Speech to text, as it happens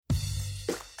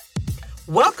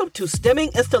Welcome to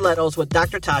Stemming in Stilettos with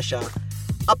Dr. Tasha,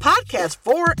 a podcast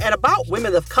for and about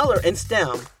women of color in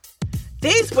STEM.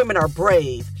 These women are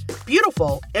brave,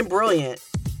 beautiful, and brilliant.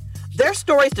 Their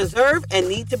stories deserve and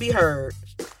need to be heard.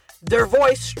 Their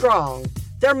voice strong,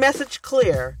 their message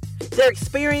clear, their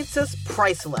experiences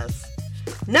priceless.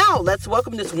 Now let's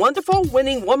welcome this wonderful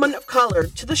winning woman of color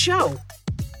to the show.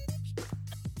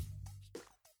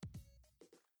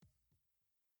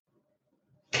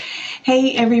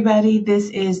 Hey everybody, this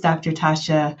is Dr.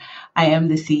 Tasha. I am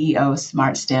the CEO of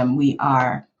Smart STEM. We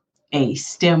are a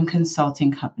STEM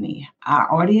consulting company.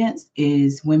 Our audience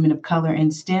is women of color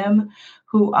in STEM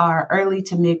who are early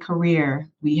to mid-career.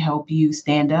 We help you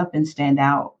stand up and stand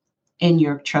out in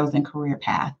your chosen career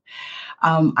path.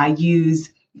 I use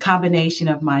a combination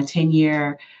of my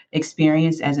 10-year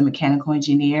experience as a mechanical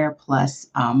engineer plus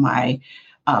my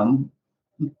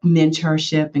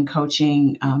mentorship and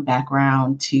coaching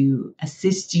background to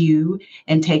assist you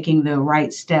in taking the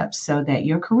right steps so that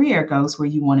your career goes where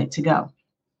you want it to go.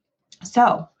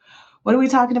 So, what are we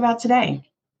talking about today?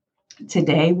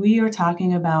 Today, we are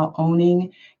talking about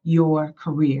owning your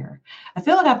career. I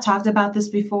feel like I've talked about this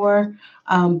before,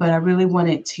 but I really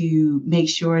wanted to make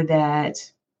sure that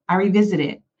I revisit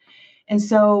it. And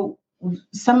so,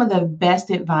 some of the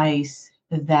best advice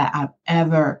that I've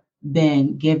ever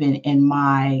been given in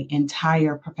my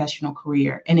entire professional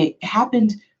career, and it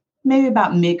happened maybe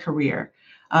about mid-career,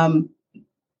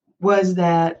 was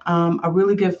that a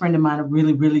really good friend of mine, a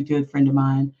really good friend of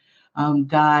mine,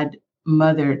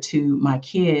 godmother to my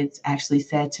kids, actually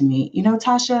said to me,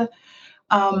 Tasha,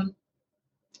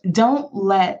 don't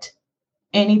let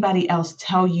anybody else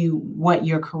tell you what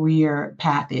your career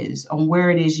path is, on where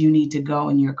it is you need to go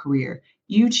in your career.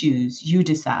 You choose, you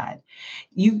decide.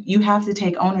 You have to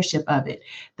take ownership of it.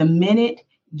 The minute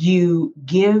you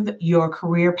give your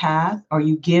career path or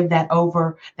you give that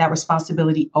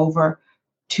responsibility over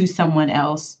to someone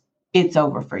else, it's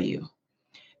over for you.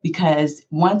 Because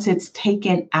once it's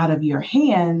taken out of your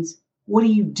hands, what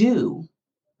do?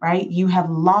 Right? You have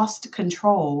lost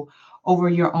control over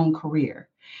your own career.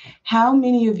 How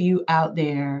many of you out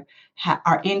there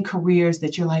are in careers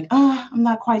that you're like, I'm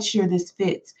not quite sure this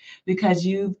fits, because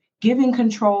you've given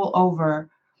control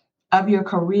of your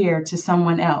career to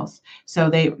someone else. So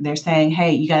they're saying,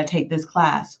 hey, you got to take this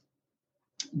class,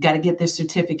 you got to get this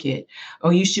certificate,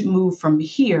 or you should move from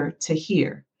here to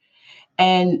here.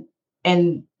 And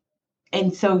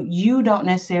so you don't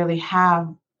necessarily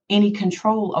have any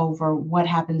control over what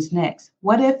happens next.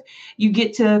 What if you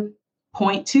get to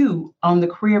point 2 on the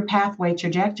career pathway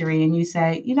trajectory and you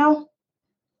say,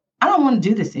 I don't want to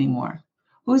do this anymore?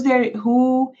 Who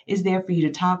is there for you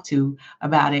to talk to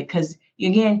about it? Because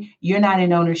again, you're not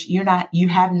in ownership. You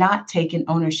have not taken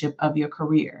ownership of your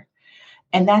career.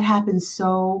 And that happens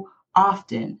so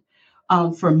often.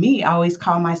 For me, I always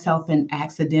call myself an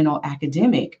accidental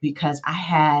academic because I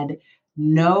had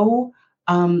no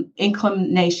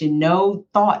inclination, no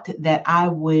thought that I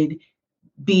would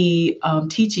be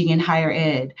teaching in higher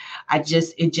ed.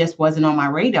 It just wasn't on my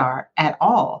radar at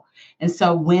all. And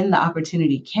so when the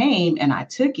opportunity came and I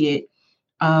took it,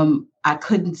 I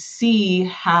couldn't see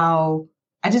how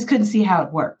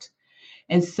it worked.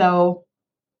 And so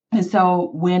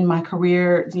when my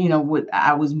career,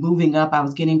 I was moving up, I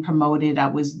was getting promoted, I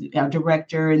was a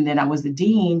director, and then I was the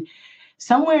dean.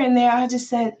 Somewhere in there, I just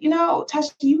said,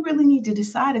 Tasha, you really need to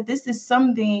decide if this is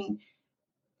something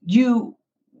you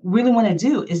really want to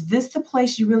do. Is this the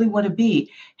place you really want to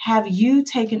be? Have you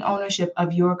taken ownership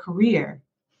of your career?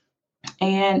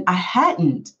 And I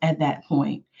hadn't at that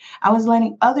point. I was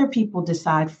letting other people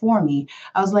decide for me.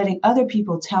 I was letting other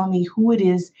people tell me who it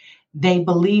is they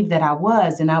believed that I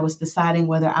was. And I was deciding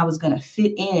whether I was going to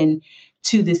fit in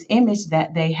to this image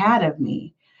that they had of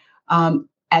me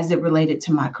as it related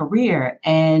to my career.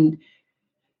 And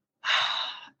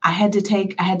I had to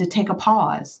take a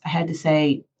pause. I had to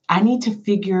say, I need to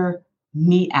figure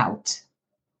me out.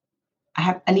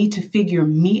 I need to figure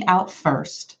me out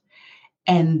first,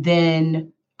 and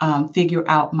then figure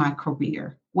out my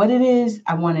career, what it is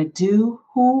I want to do.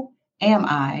 Who am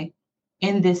I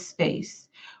in this space?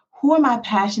 Who am I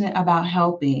passionate about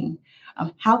helping?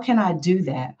 How can I do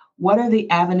that? What are the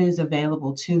avenues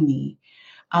available to me?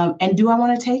 And do I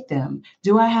want to take them?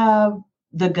 Do I have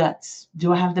the guts?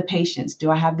 Do I have the patience?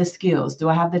 Do I have the skills? Do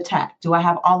I have the tact? Do I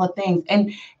have all the things?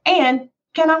 And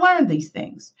can I learn these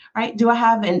things? Right? Do I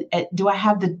have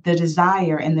the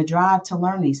desire and the drive to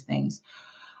learn these things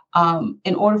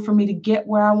in order for me to get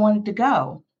where I wanted to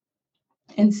go?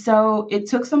 And so it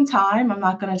took some time. I'm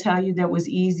not going to tell you that it was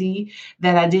easy,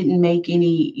 that I didn't make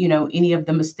any of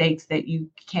the mistakes that you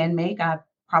can make. I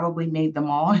probably made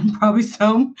them all and probably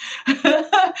some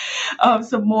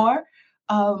more.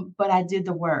 But I did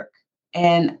the work.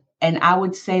 And I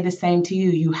would say the same to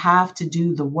you. You have to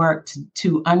do the work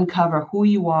to uncover who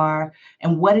you are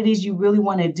and what it is you really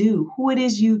want to do.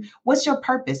 What's your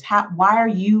purpose? Why are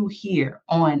you here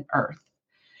on earth?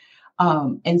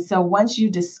 And so once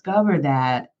you discover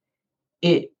that,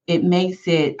 it makes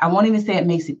it, I won't even say it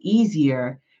makes it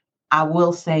easier. I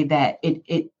will say that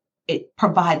it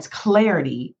provides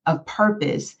clarity of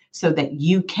purpose so that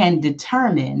you can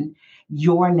determine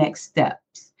your next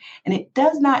steps. And it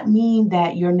does not mean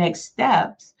that your next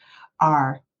steps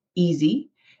are easy.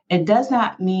 It does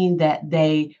not mean that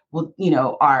they will,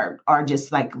 are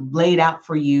just like laid out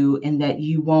for you and that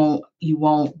you won't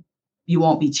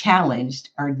be challenged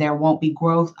or there won't be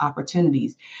growth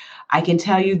opportunities. I can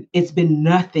tell you it's been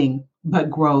nothing but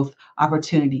growth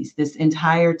opportunities this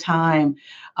entire time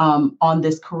on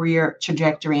this career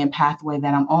trajectory and pathway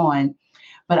that I'm on.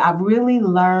 But I've really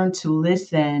learned to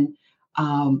listen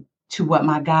to what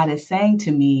my God is saying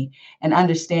to me and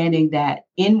understanding that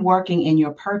in working in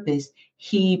your purpose,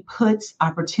 he puts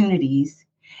opportunities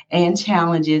and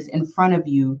challenges in front of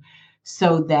you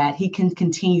so that he can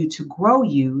continue to grow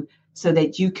you so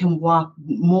that you can walk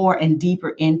more and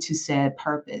deeper into said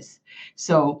purpose.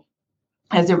 So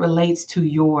as it relates to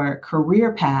your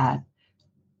career path,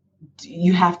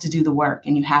 you have to do the work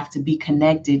and you have to be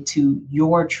connected to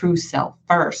your true self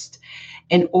first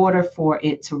in order for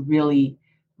it to really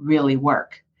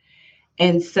work.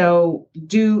 And so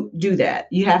do that.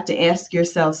 You have to ask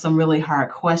yourself some really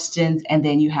hard questions and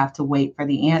then you have to wait for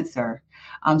the answer.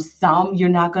 Some you're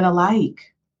not going to like.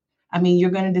 I mean, you're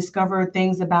going to discover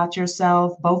things about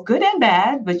yourself, both good and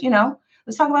bad, but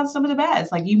let's talk about some of the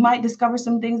bads. Like you might discover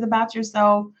some things about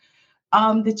yourself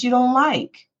that you don't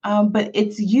like, but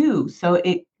it's you. So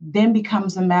it then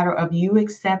becomes a matter of you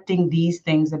accepting these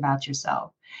things about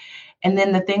yourself. And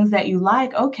then the things that you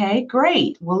like, okay,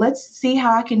 great. Well, let's see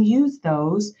how I can use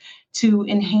those to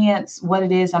enhance what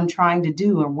it is I'm trying to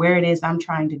do or where it is I'm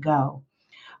trying to go.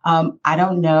 I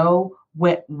don't know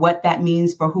what that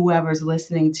means for whoever's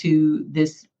listening to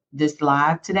this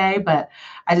live today, but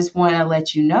I just want to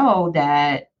let you know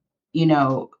that,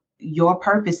 your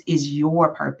purpose is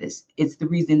your purpose. It's the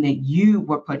reason that you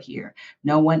were put here,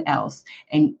 no one else.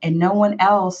 And no one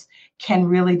else can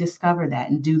really discover that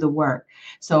and do the work.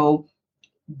 So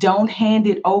don't hand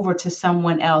it over to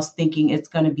someone else thinking it's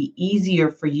going to be easier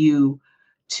for you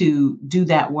to do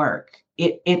that work.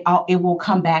 It will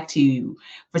come back to you,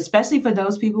 especially for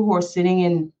those people who are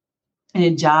sitting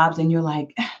in jobs and you're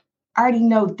like, I already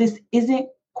know this isn't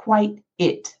quite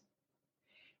it.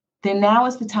 Then now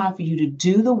is the time for you to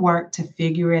do the work to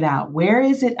figure it out. Where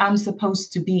is it I'm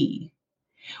supposed to be?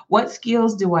 What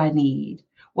skills do I need?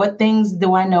 What things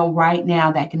do I know right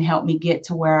now that can help me get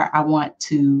to where I want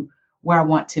to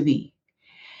be?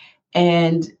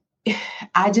 And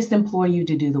I just implore you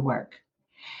to do the work.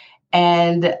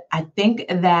 And I think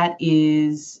that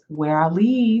is where I'll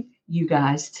leave you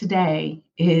guys today,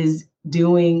 is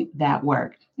doing that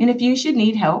work. And if you should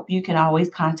need help, you can always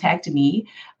contact me.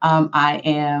 I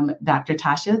am Dr.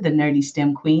 Tasha, the Nerdy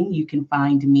STEM Queen. You can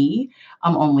find me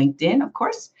on LinkedIn, of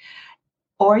course,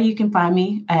 or you can find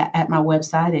me at my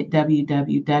website at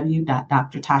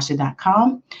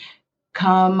www.drtasha.com.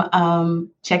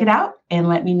 Come check it out and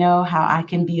let me know how I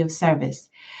can be of service.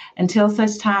 Until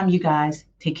such time, you guys,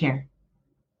 take care.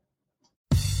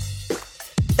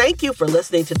 Thank you for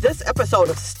listening to this episode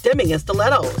of Stemming in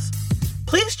Stilettos.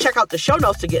 Please check out the show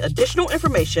notes to get additional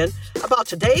information about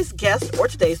today's guest or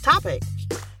today's topic.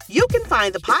 You can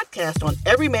find the podcast on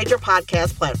every major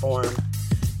podcast platform.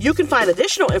 You can find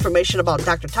additional information about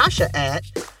Dr. Tasha at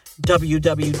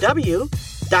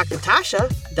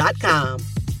www.drtasha.com.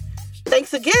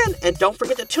 Thanks again, and don't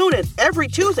forget to tune in every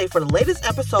Tuesday for the latest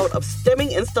episode of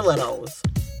Stemming in Stilettos.